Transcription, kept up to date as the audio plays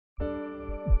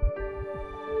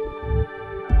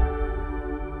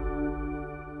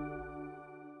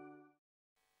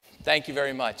Thank you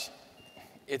very much.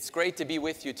 It's great to be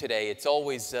with you today. It's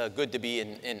always good to be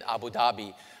in Abu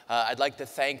Dhabi. I'd like to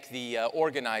thank the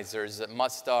organizers,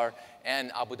 Mustar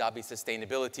and Abu Dhabi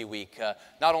Sustainability Week,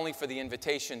 not only for the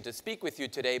invitation to speak with you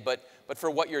today, but for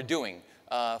what you're doing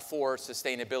for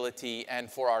sustainability and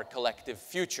for our collective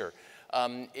future.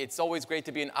 It's always great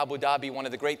to be in Abu Dhabi, one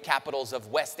of the great capitals of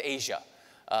West Asia.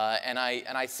 And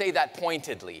I say that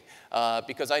pointedly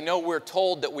because I know we're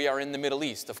told that we are in the Middle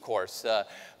East, of course.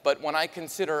 But when I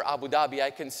consider Abu Dhabi, I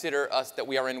consider us that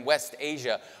we are in West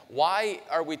Asia. Why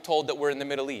are we told that we're in the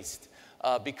Middle East?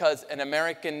 Because an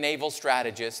American naval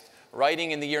strategist writing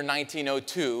in the year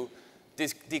 1902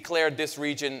 declared this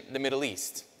region the Middle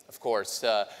East, of course.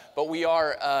 But we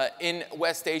are in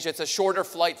West Asia. It's a shorter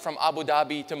flight from Abu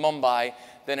Dhabi to Mumbai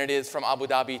than it is from Abu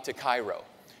Dhabi to Cairo.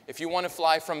 If you want to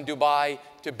fly from Dubai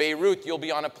to Beirut, you'll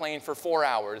be on a plane for 4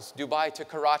 hours. Dubai to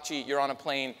Karachi, you're on a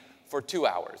plane for 2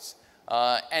 hours.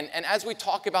 And as we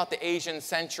talk about the Asian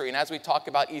century and as we talk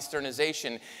about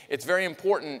Easternization, it's very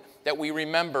important that we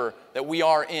remember that we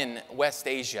are in West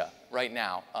Asia right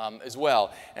now as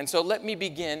well. And so let me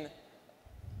begin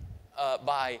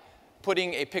by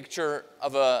putting a picture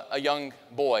of a young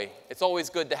boy. It's always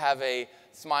good to have a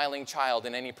smiling child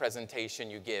in any presentation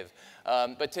you give.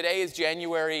 But today is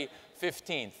January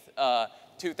 15th,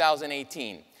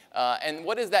 2018. And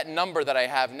what is that number that I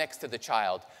have next to the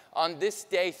child? On this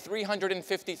day,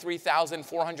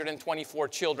 353,424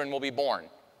 children will be born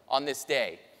on this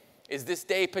day. Is this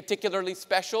day particularly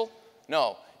special?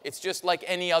 No, it's just like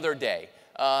any other day.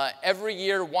 Every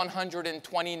year,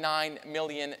 129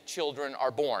 million children are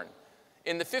born.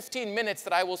 In the 15 minutes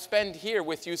that I will spend here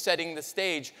with you setting the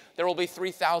stage, there will be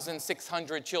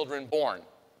 3,600 children born.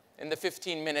 In the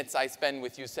 15 minutes I spend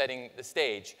with you setting the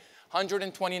stage.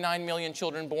 129 million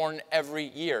children born every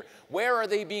year. Where are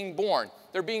they being born?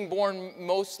 They're being born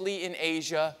mostly in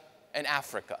Asia and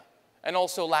Africa, and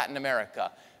also Latin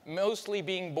America. Mostly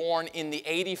being born in the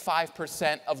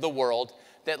 85% of the world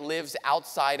that lives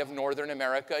outside of Northern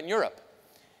America and Europe.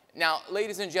 Now,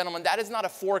 ladies and gentlemen, that is not a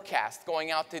forecast going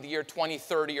out to the year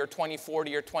 2030 or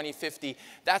 2040 or 2050.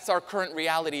 That's our current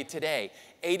reality today.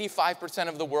 85%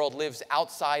 of the world lives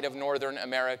outside of Northern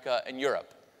America and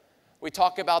Europe. We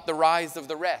talk about the rise of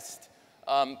the rest,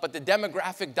 but the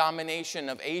demographic domination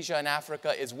of Asia and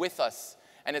Africa is with us,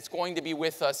 and it's going to be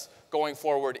with us going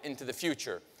forward into the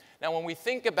future. Now, when we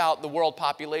think about the world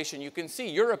population, you can see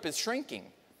Europe is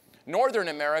shrinking. Northern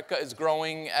America is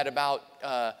growing at about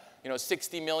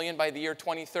 60 million by the year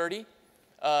 2030.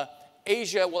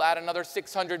 Asia will add another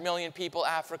 600 million people.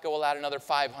 Africa will add another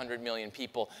 500 million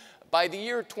people. By the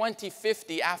year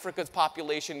 2050, Africa's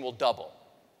population will double.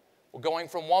 We're going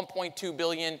from 1.2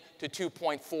 billion to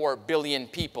 2.4 billion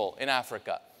people in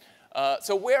Africa.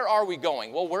 So where are we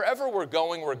going? Well, wherever we're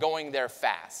going there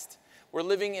fast. We're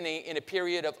living in a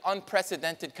period of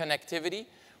unprecedented connectivity.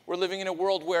 We're living in a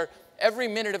world where every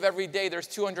minute of every day there's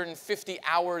 250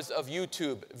 hours of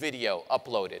YouTube video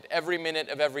uploaded. Every minute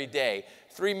of every day.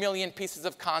 3 million pieces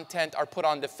of content are put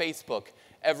onto Facebook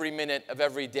every minute of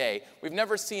every day. We've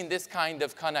never seen this kind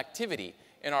of connectivity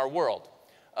in our world.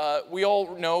 We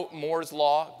all know Moore's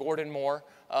Law, Gordon Moore,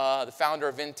 the founder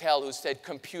of Intel, who said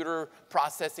computer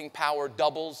processing power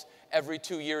doubles every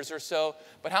 2 years or so.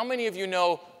 But how many of you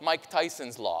know Mike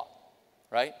Tyson's law,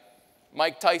 right?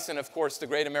 Mike Tyson, of course, the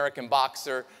great American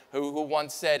boxer who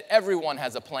once said, everyone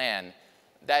has a plan,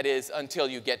 that is, until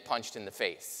you get punched in the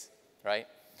face, right?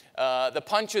 The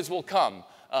punches will come.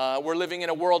 We're living in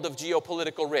a world of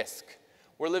geopolitical risk.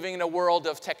 We're living in a world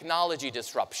of technology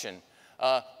disruption.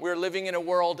 We're living in a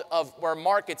world where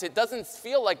markets, it doesn't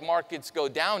feel like markets go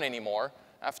down anymore.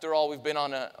 After all, we've been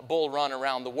on a bull run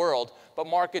around the world, but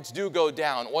markets do go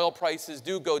down. Oil prices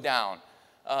do go down.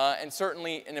 And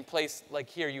certainly in a place like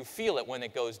here, you feel it when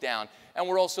it goes down. And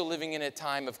we're also living in a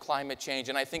time of climate change.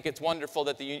 And I think it's wonderful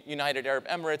that the United Arab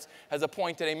Emirates has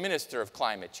appointed a minister of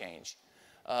climate change.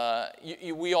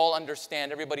 We all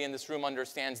understand, everybody in this room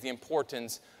understands the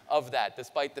importance of that,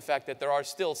 despite the fact that there are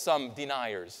still some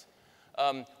deniers.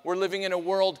 We're living in a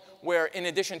world where, in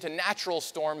addition to natural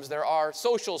storms, there are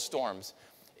social storms.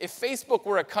 If Facebook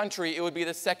were a country, it would be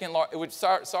the it would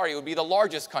be the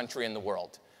largest country in the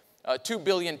world. 2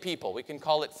 billion people. We can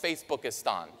call it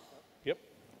Facebookistan. Yep.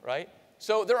 Right?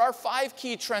 So there are 5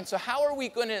 key trends. So how are we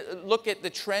going to look at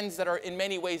the trends that are in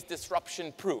many ways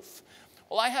disruption-proof?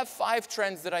 Well, I have 5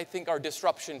 trends that I think are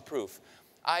disruption-proof.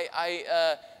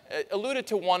 I alluded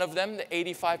to one of them, the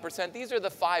 85%. These are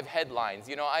the 5 headlines.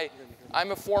 You know,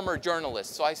 I'm a former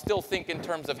journalist, so I still think in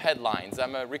terms of headlines.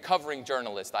 I'm a recovering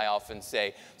journalist, I often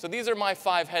say. So these are my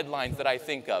 5 headlines that I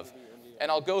think of. And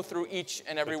I'll go through each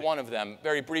and every one of them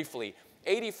very briefly.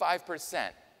 85%.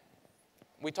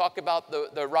 We talk about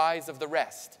the rise of the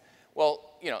rest.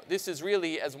 Well, you know, this is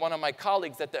really, as one of my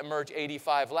colleagues at the Emerge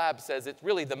 85 lab says, it's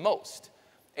really the most.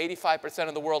 85%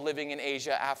 of the world living in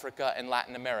Asia, Africa, and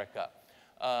Latin America.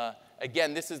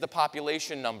 Again, this is the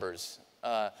population numbers.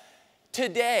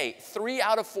 Today, 3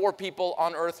 out of 4 people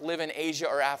on Earth live in Asia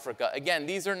or Africa. Again,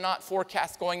 these are not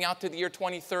forecasts going out to the year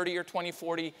 2030 or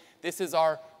 2040. This is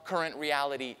our current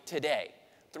reality today.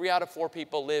 3 out of 4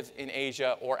 people live in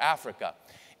Asia or Africa.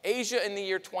 Asia in the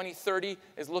year 2030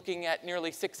 is looking at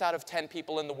nearly 6 out of 10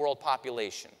 people in the world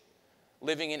population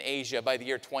living in Asia by the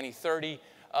year 2030.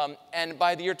 And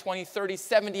by the year 2030,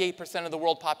 78% of the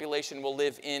world population will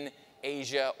live in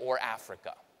Asia or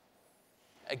Africa.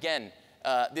 Again,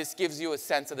 this gives you a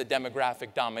sense of the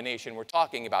demographic domination we're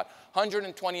talking about.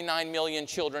 129 million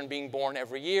children being born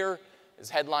every year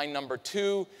is headline number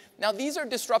 2. Now, these are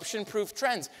disruption-proof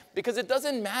trends because it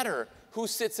doesn't matter who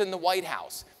sits in the White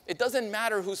House. It doesn't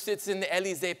matter who sits in the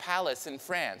Élysée Palace in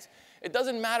France. It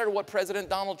doesn't matter what President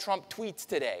Donald Trump tweets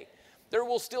today. There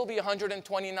will still be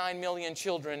 129 million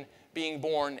children being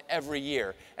born every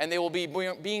year. And they will be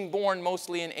being born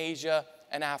mostly in Asia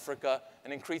and Africa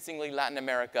and increasingly Latin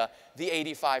America, the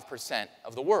 85%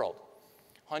 of the world.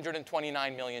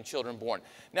 129 million children born.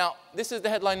 Now, this is the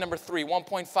headline number 3,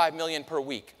 1.5 million per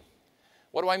week.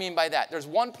 What do I mean by that? There's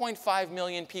 1.5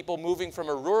 million people moving from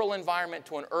a rural environment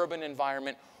to an urban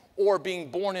environment or being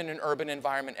born in an urban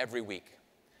environment every week.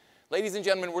 Ladies and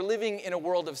gentlemen, we're living in a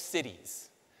world of cities.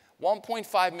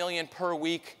 1.5 million per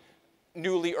week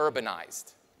newly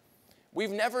urbanized. We've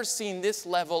never seen this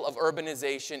level of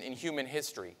urbanization in human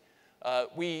history.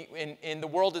 In the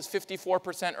world is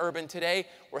 54% urban today.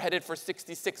 We're headed for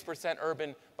 66%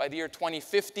 urban by the year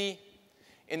 2050.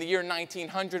 In the year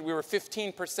 1900, we were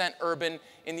 15% urban.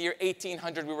 In the year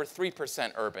 1800, we were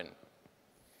 3% urban.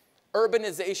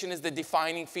 Urbanization is the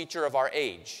defining feature of our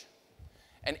age.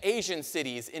 And Asian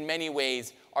cities, in many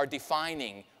ways, are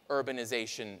defining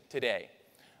urbanization today.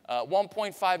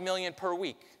 1.5 million per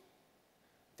week.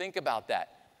 Think about that.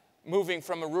 Moving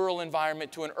from a rural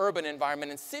environment to an urban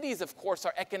environment. And cities, of course,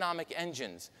 are economic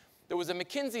engines. There was a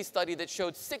McKinsey study that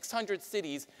showed 600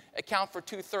 cities account for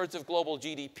 2/3 of global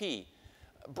GDP.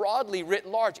 Broadly writ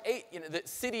large, the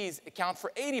cities account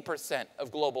for 80%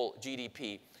 of global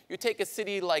GDP. You take a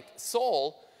city like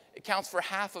Seoul, it accounts for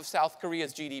half of South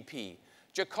Korea's GDP.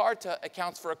 Jakarta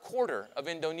accounts for 1/4 of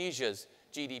Indonesia's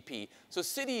GDP. So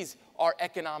cities are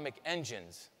economic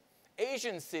engines.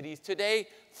 Asian cities, today,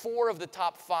 4 of the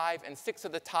top 5 and 6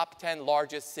 of the top 10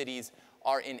 largest cities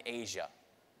are in Asia.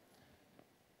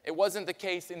 It wasn't the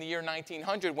case in the year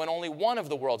 1900 when only 1 of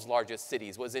the world's largest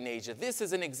cities was in Asia. This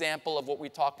is an example of what we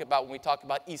talk about when we talk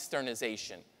about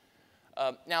Easternization.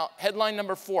 Now, headline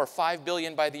number 4, 5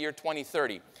 billion by the year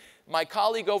 2030. My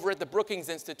colleague over at the Brookings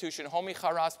Institution, Homi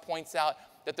Kharas, points out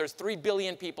that there's 3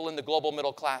 billion people in the global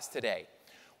middle class today.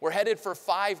 We're headed for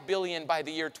 5 billion by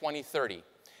the year 2030.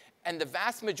 And the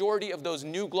vast majority of those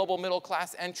new global middle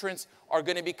class entrants are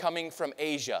going to be coming from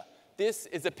Asia. This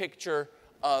is a picture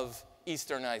of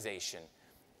Easternization.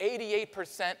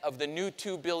 88% of the new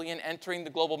 2 billion entering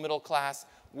the global middle class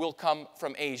will come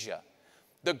from Asia.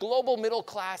 The global middle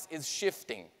class is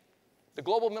shifting. The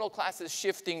global middle class is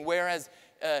shifting, whereas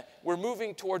we're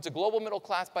moving towards a global middle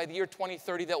class by the year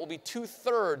 2030 that will be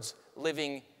 2/3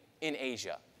 living in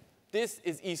Asia. This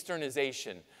is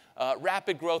Easternization.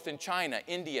 Rapid growth in China,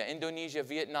 India, Indonesia,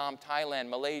 Vietnam, Thailand,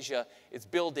 Malaysia is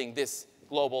building this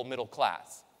global middle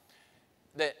class.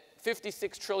 The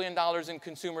 $56 trillion in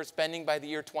consumer spending by the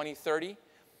year 2030.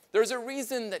 There's a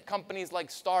reason that companies like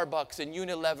Starbucks and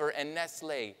Unilever and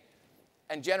Nestle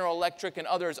and General Electric and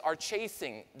others are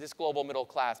chasing this global middle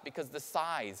class because the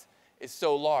size is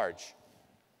so large.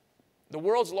 The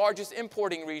world's largest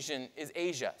importing region is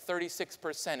Asia,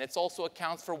 36%. It also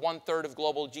accounts for 1/3 of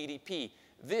global GDP.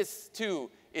 This, too,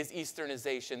 is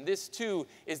Easternization. This, too,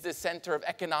 is the center of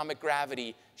economic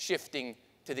gravity shifting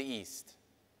to the east.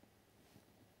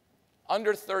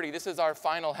 Under 30, this is our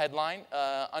final headline.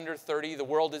 Under 30, the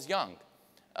world is young.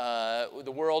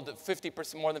 The world,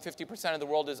 more than 50% of the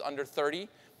world is under 30.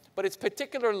 But it's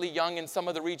particularly young in some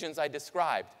of the regions I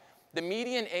described. The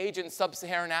median age in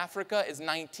sub-Saharan Africa is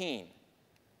 19.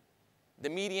 The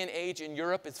median age in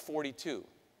Europe is 42.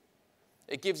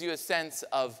 It gives you a sense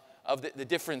of the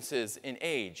differences in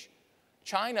age.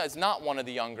 China is not one of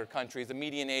the younger countries, a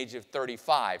median age of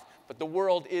 35, but the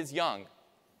world is young.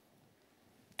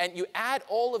 And you add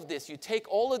all of this, you take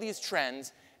all of these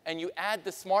trends, and you add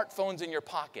the smartphones in your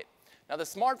pocket. Now, the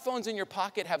smartphones in your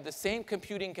pocket have the same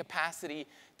computing capacity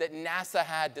that NASA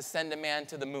had to send a man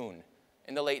to the moon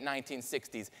in the late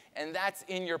 1960s, and that's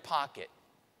in your pocket.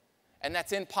 And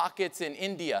that's in pockets in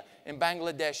India, in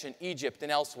Bangladesh, in Egypt,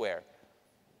 and elsewhere,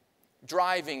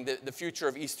 driving the future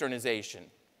of Easternization.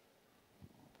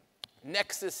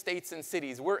 Nexus states and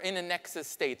cities. We're in a nexus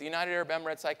state. The United Arab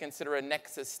Emirates I consider a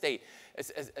nexus state,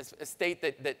 a state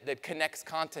that connects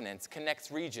continents,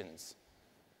 connects regions.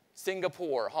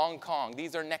 Singapore, Hong Kong,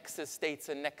 these are nexus states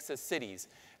and nexus cities.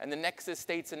 And the nexus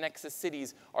states and nexus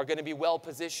cities are going to be well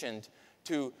positioned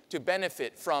to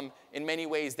benefit from, in many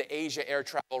ways, the Asia air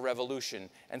travel revolution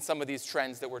and some of these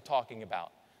trends that we're talking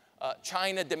about.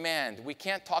 China demand. We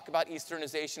can't talk about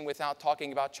Easternization without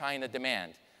talking about China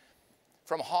demand.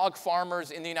 From hog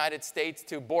farmers in the United States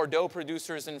to Bordeaux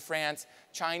producers in France,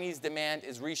 Chinese demand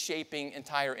is reshaping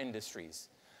entire industries.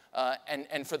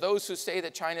 And for those who say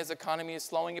that China's economy is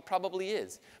slowing, it probably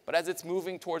is. But as it's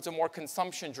moving towards a more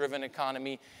consumption-driven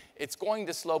economy, it's going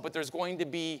to slow, but there's going to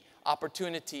be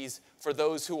opportunities for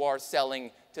those who are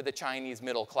selling to the Chinese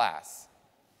middle class.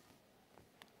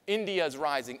 India is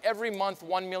rising. Every month,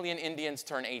 1 million Indians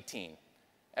turn 18.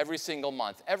 Every single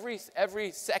month. Every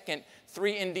second,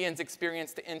 3 Indians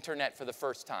experience the internet for the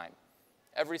first time.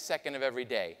 Every second of every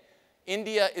day.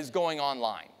 India is going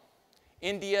online.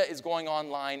 India is going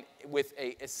online with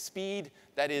a speed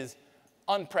that is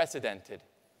unprecedented.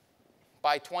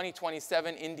 By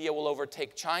 2027, India will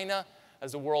overtake China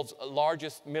as the world's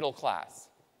largest middle class.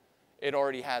 It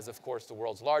already has, of course, the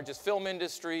world's largest film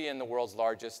industry and the world's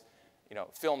largest,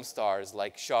 film stars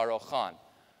like Shah Rukh Khan.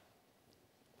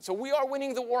 So we are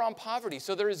winning the war on poverty,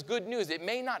 so there is good news. It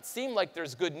may not seem like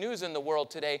there's good news in the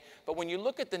world today, but when you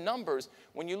look at the numbers,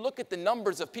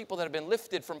 of people that have been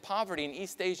lifted from poverty in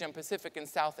East Asia and Pacific and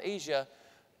South Asia,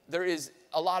 there is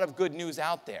a lot of good news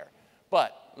out there.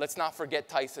 But let's not forget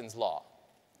Tyson's Law,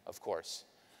 of course.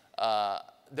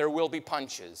 There will be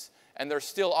punches, and there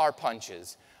still are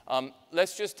punches.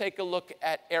 Let's just take a look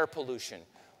at air pollution.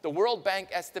 The World Bank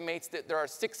estimates that there are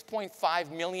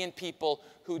 6.5 million people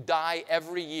who die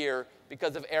every year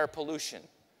because of air pollution.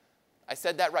 I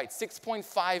said that right,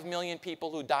 6.5 million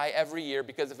people who die every year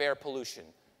because of air pollution.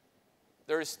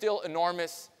 There is still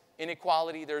enormous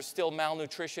inequality. There is still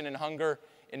malnutrition and hunger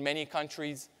in many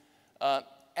countries.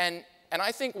 And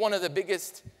I think one of the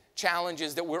biggest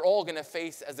challenges that we're all going to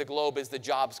face as a globe is the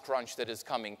jobs crunch that is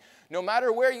coming. No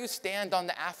matter where you stand on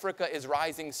the Africa is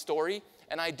rising story,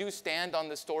 and I do stand on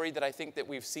the story that I think that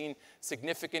we've seen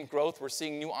significant growth. We're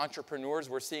seeing new entrepreneurs.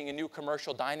 We're seeing a new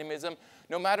commercial dynamism.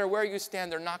 No matter where you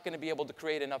stand, they're not going to be able to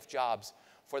create enough jobs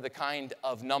for the kind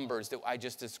of numbers that I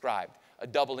just described, a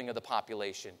doubling of the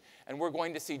population. And we're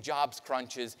going to see jobs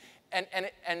crunches.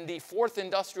 And the fourth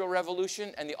industrial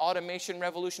revolution and the automation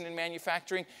revolution in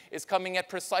manufacturing is coming at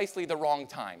precisely the wrong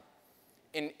time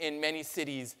in many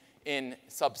cities in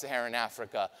sub-Saharan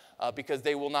Africa because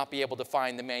they will not be able to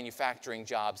find the manufacturing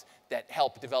jobs that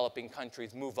help developing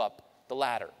countries move up the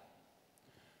ladder.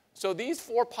 So these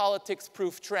 4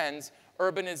 politics-proof trends,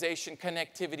 urbanization,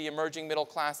 connectivity, emerging middle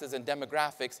classes, and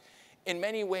demographics, in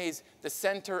many ways, the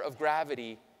center of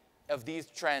gravity of these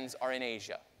trends are in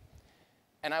Asia.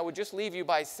 And I would just leave you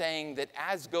by saying that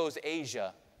as goes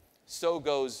Asia, so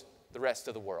goes the rest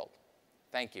of the world.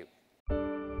 Thank you.